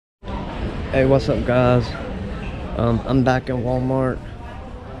Hey, what's up, guys? I'm back in Walmart,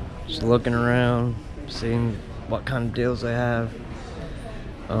 just looking around, seeing what kind of deals they have.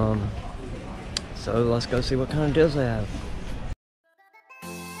 So let's go see what kind of deals they have.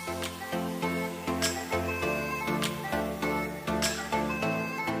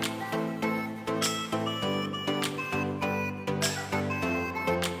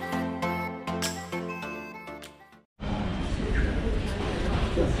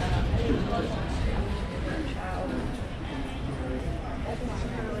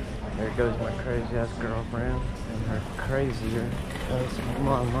 There goes my crazy ass girlfriend and her crazier ass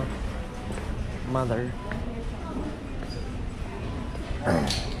mother.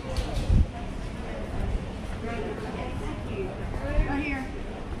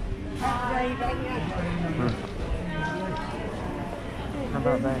 How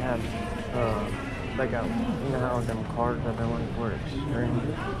about they have, they got, you know how them cards I've been looking for extreme?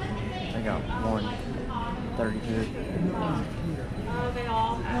 They got $132.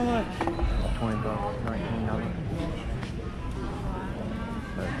 How much? $20, $19.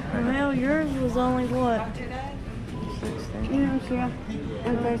 Well, yours was only what? 16. Yeah.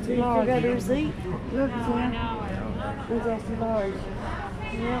 And that's too large. You got a receipt? Look, yeah. And that's too large.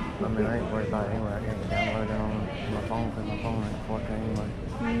 Yeah. I mean, I ain't worried about it anyway. I can't download it on my phone because my phone ain't 4K anyway.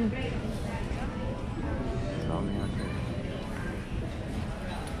 So, I mean, I could.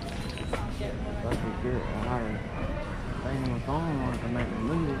 If I could get a higher thing on my phone, I could make it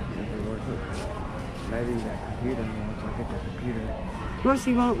move if it works. Maybe that computer, once I get that computer. What's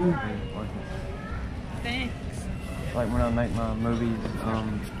he wanting? Thanks. Like when I make my movies,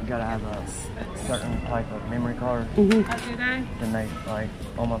 you gotta have a certain type of memory card. Oh, do they? Then they, like,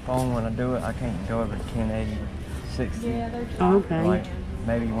 on my phone when I do it, I can't go over 1080, 60. Yeah, they're Oh, okay. Like,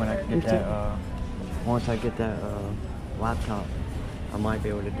 maybe when I get that, once I get that laptop, I might be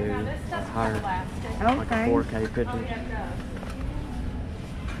able to do a higher, like a 4K picture.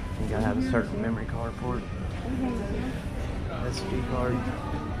 You gotta have a certain memory card for it. SD card.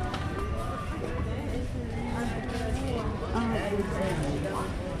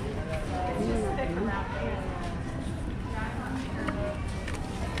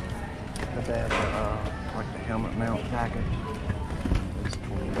 But they have like the helmet mount package. It's $20.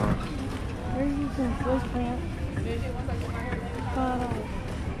 They're using face pants.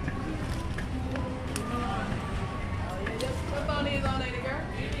 What phone is on it, girl?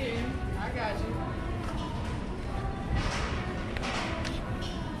 I got you.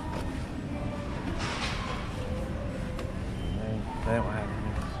 They don't have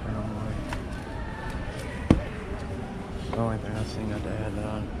any ceremony. The only thing I've seen that they had that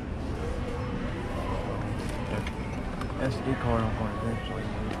on. The SD card I'm going to eventually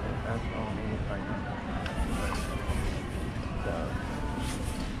need it. That's the only thing.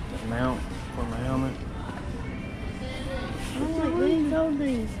 The mount for my helmet. I like these, old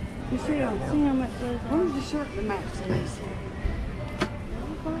these. You see how much those are? Where's the shirt that matches these?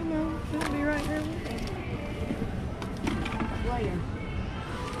 I don't know. Should be right there with me. Where?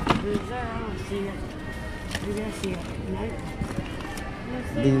 Is there? I don't see it. You guys see it? No.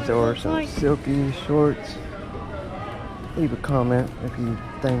 These are some silky shorts. Leave a comment if you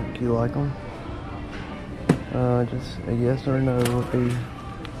think you like them. Just a yes or no would be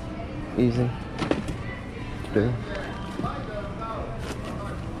easy to do.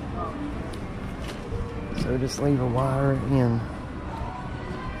 So just leave a wire in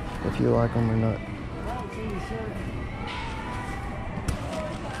if you like them or not.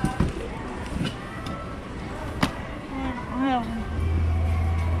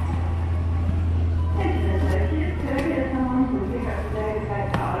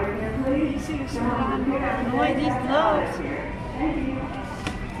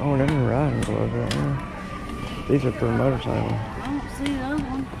 Oh, they're riding gloves right now. These are for a motorcycle. I don't see the other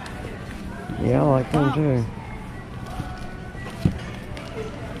one. Yeah, I like them too.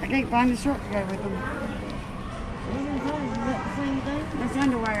 I can't find the shirt to go with them. What is that the same thing? It's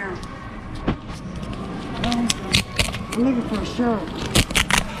underwear. I'm looking for a shirt.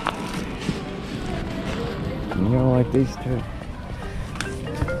 You don't like these two?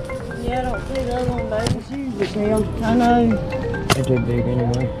 Yeah, I don't see the other one, baby. Shoes for sale. I know. They're too big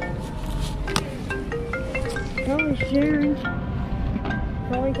anyway. Probably Sherry.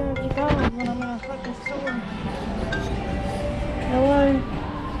 Probably time she calls when I'm in a fucking store. Hello?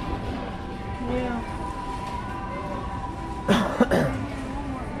 Yeah.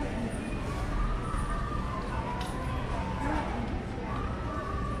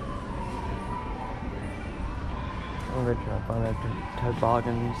 I'm gonna try to find that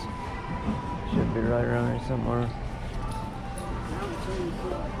toboggans. Should be right around here somewhere.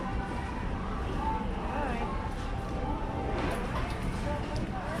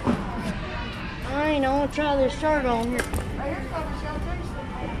 Dang, I want to try this shirt on here. Here's some shirt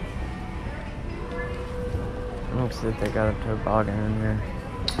Looks like they got a toboggan in here.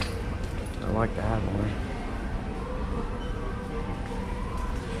 I like to have one.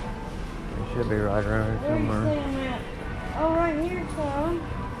 It should be right around here Where you somewhere. seeing that? Oh, right here, son.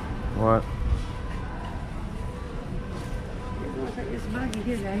 What? You're going to take this buggy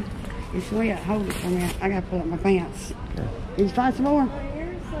here, Dave. It's wet. Hold it for me. I got to pull up my pants. Okay. Did you find some more?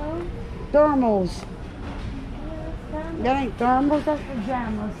 Thermals. That ain't thermals, that's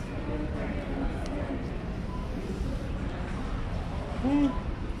pajamas.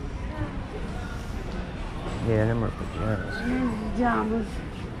 Yeah, them are pajamas. Pajamas.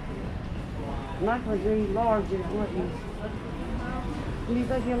 Michael would be large in it, wouldn't you? Do you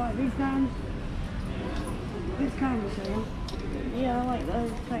think you like these kinds? These kinds, Michelle. Yeah, I like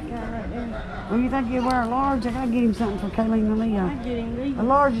those. That guy right there. Well, you think you wear a large? I gotta get him something for Kayleen and Leah. I'm getting these. A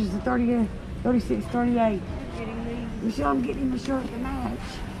large is the 30, 36, 38. I'm getting these. Michelle, I'm getting him a shirt to match.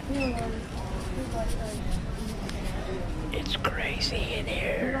 It's crazy in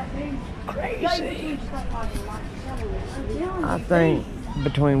here. Crazy. I think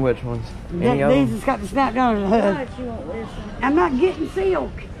between which ones? Any of These them? has got the snap down to the hood. I'm not getting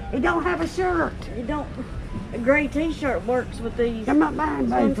silk. It don't have a shirt. It don't. A gray t-shirt works with these. I'm not buying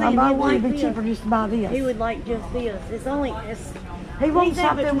both. I buy one, it'd be cheaper just to buy this. He would like just this. It's only, he wants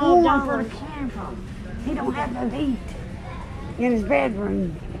something warm for the camera. He don't have no heat in his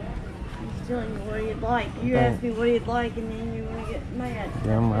bedroom. He's telling you what he'd like. You ask me what he'd like and then you want to get mad.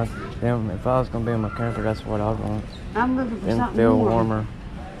 If I was going to be in my camper, that's what I'd want. I'm looking for Then something feel warm. warmer.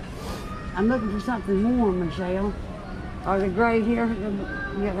 I'm looking for something warm, Michelle. Are the gray here?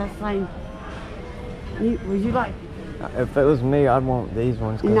 Yeah, that's same. Would you like? If it was me, I'd want these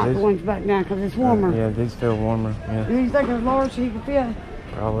ones. Not these, the ones back down because it's warmer. yeah, these feel warmer. Yeah, Do you think a large he could fit?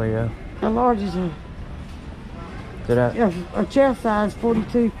 probably, yeah. A large is a chest size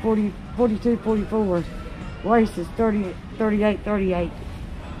 42, 44. Waist is 38, 38.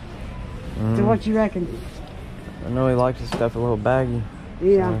 So what you reckon? I know he likes his stuff a little baggy.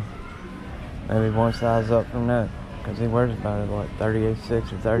 Yeah. So maybe one size up from that. Because he wears about like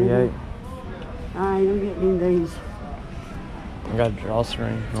 38.6 or 38. Alright, I'm getting these. I got a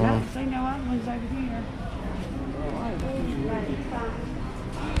drawstring on them. See no other ones over here.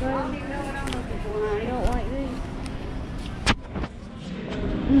 I don't like these.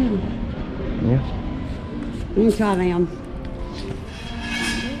 Yeah. You can try them.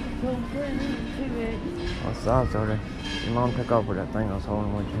 What size are they? Your mom took off with that thing I was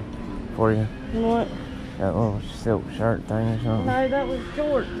holding with you. For you. What? That little silk shirt thing or something. No, that was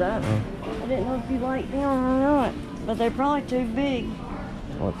short. I didn't know if you liked them or not. But they're probably too big.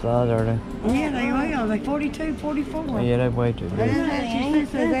 What size are they? Yeah, they will. They're 42, 44. Yeah, they're way too big. It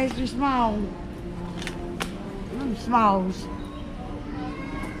says extra small. Smalls.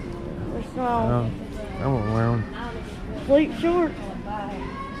 They're small. I won't wear them. Sleep short.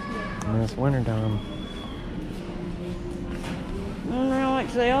 And it's winter time. I don't know how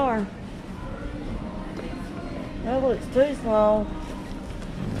much they are. That looks too small. No,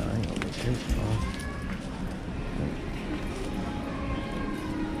 I ain't gonna be too small.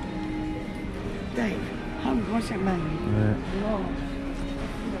 Dave, what's that baby? Yeah.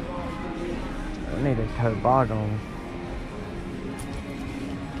 I need a toboggan.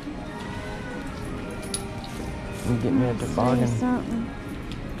 You get me a toboggan. Something.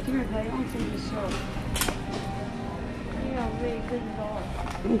 Here, Dave, I want to see this shirt. Yeah, really good dog.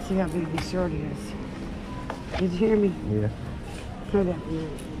 Let me see how big this shirt is. Did you hear me? Yeah. Hold up a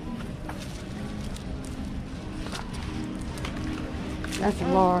minute. That's a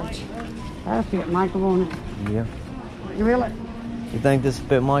large. That'll fit Michael on it. Yeah. You really? You think this will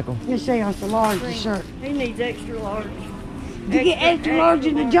fit Michael? Let's see, it's a large shirt. He needs extra large. You get extra large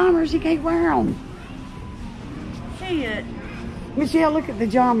in the jommers, you can't wear them. Shit. Michelle, look at the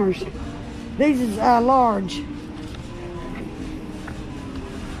jommers. These is large.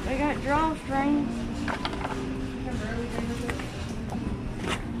 They got drawstrings.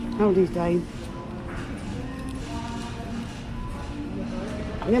 Hold these, Dave.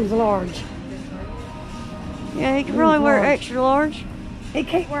 Them's large. Yeah, he can probably wear extra large. He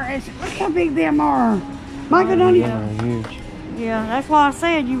can't wear extra. Look how big them are. Michael, don't They're even. huge. Yeah, that's why I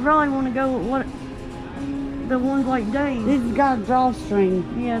said you really want to go with what the ones like Dave. This has got a drawstring.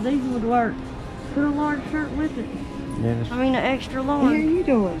 Yeah, these would work. Put a large shirt with it. Yeah, just, I mean, an extra large. Here, you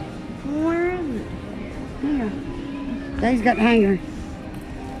do it. Where is it? Here. Dave's got the hanger.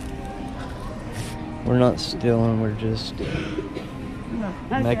 we're not stealing, we're just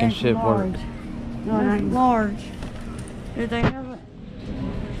That's making extra shit large. work. No, it ain't large. Did they have it?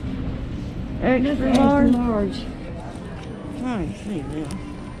 Extra large. Nice, see that.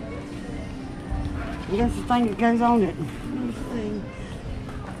 That's the thing that goes on it. Let's see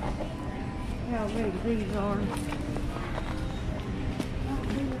how big these are.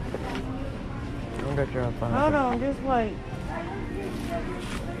 Don't get your phone. Hold on, just wait.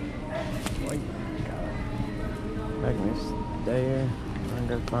 Wait. Make me stay here. I'm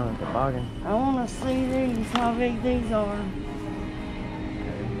gonna find a toboggan. I want to see these, how big these are. Okay.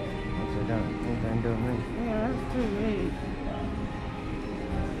 What's it got anything to do with me? Yeah, that's too big.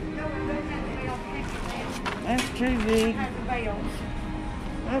 That's too big.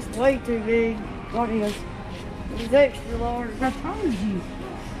 That's way too big. What is? It's extra large. I told you.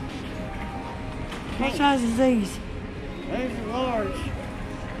 What size is these? Extra large.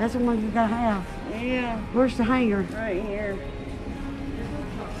 That's the one you gotta have. Yeah. Where's the hanger? Right here.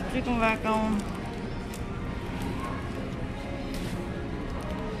 Stick them back on.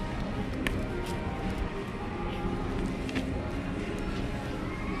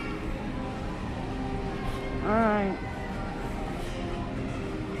 Alright.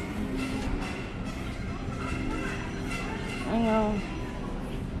 Hang on.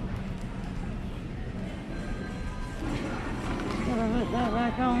 Gotta put that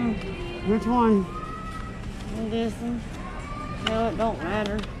back on. Which one? This one. No, it don't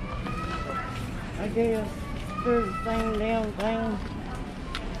matter. I guess. Screw the same damn thing.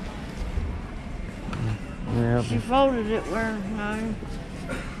 Yeah. She folded it where, no.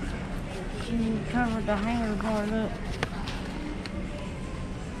 She covered the hanger part up.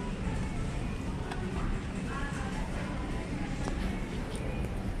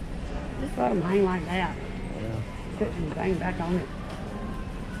 Just let them hang like that. Yeah. Put anything back on it.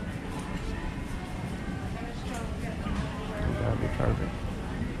 That'd be perfect.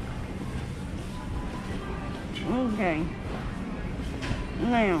 Okay.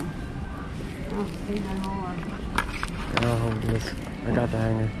 Now. I'll see no more. I'll hold this. I got the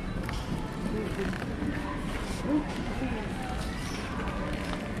hanger.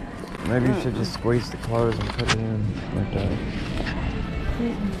 Maybe you should just squeeze the clothes and put it in like that.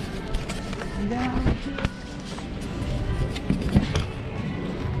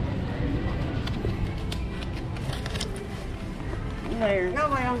 There. Go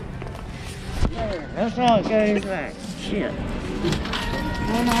on. There. That's how it goes back. Shit.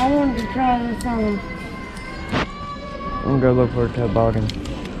 Well, I wanted to try this on. I'm gonna go look for a toboggan.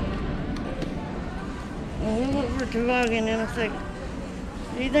 Well, we'll look for a toboggan in a second.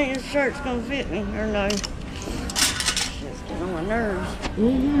 Do you think this shirt's gonna fit me or no? It's just getting on my nerves.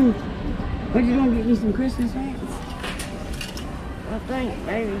 Mm-hmm. But you gonna get me some Christmas hats? I think,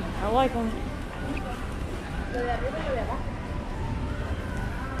 maybe. I like them.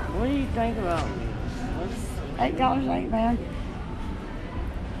 What do you think about them? $8 ain't bad.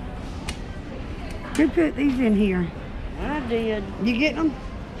 Who put these in here? I did. You get them?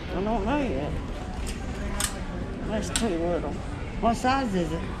 I don't know yet. That's too little. What size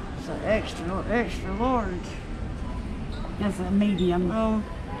is it? It's an extra large. That's a medium.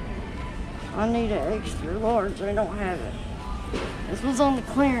 I need an extra large. They don't have it. This was on the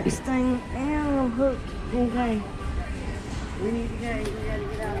clearance thing, and I'm hooked. Okay. We need to go. We gotta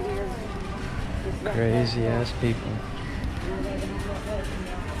get out of here. Crazy ass people.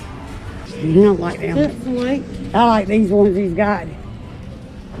 You don't like them. I like these ones he's got.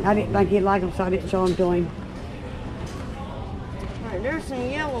 I didn't think he'd like them, so I didn't show them to him. Alright, there's some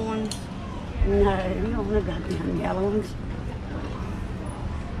yellow ones. No, you don't look like them yellow ones.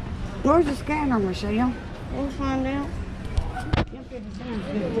 Where's the scanner, Michelle? We'll find out.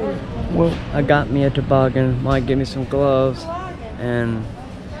 Well, I got me a toboggan. Might give me some gloves. And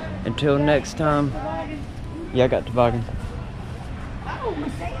until next time. Yeah, I got toboggan.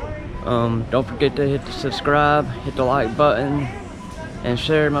 Don't forget to hit the subscribe, hit the like button, and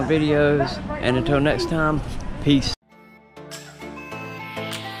share my videos. And until next time, peace.